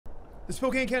The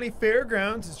Spokane County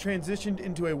Fairgrounds has transitioned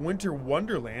into a winter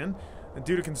wonderland.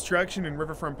 Due to construction in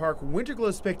Riverfront Park, Winter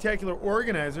Glow spectacular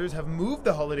organizers have moved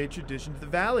the holiday tradition to the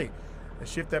valley, a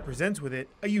shift that presents with it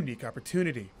a unique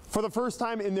opportunity. For the first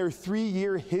time in their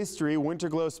 3-year history, Winter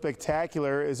Glow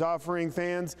Spectacular is offering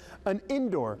fans an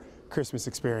indoor Christmas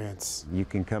experience. You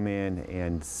can come in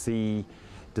and see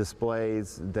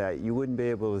displays that you wouldn't be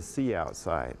able to see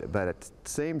outside, but at the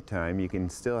same time you can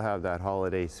still have that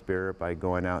holiday spirit by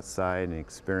going outside and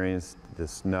experience the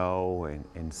snow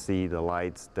and see the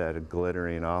lights that are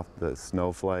glittering off the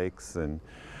snowflakes, and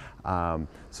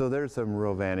so there's some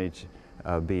real advantage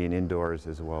of being indoors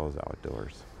as well as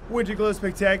outdoors. Winter Glow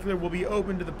Spectacular will be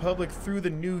open to the public through the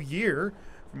new year.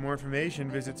 For more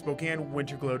information, visit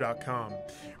SpokaneWinterGlow.com.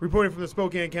 Reporting from the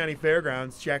Spokane County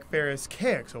Fairgrounds, Ferris,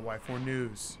 KXLY4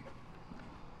 News.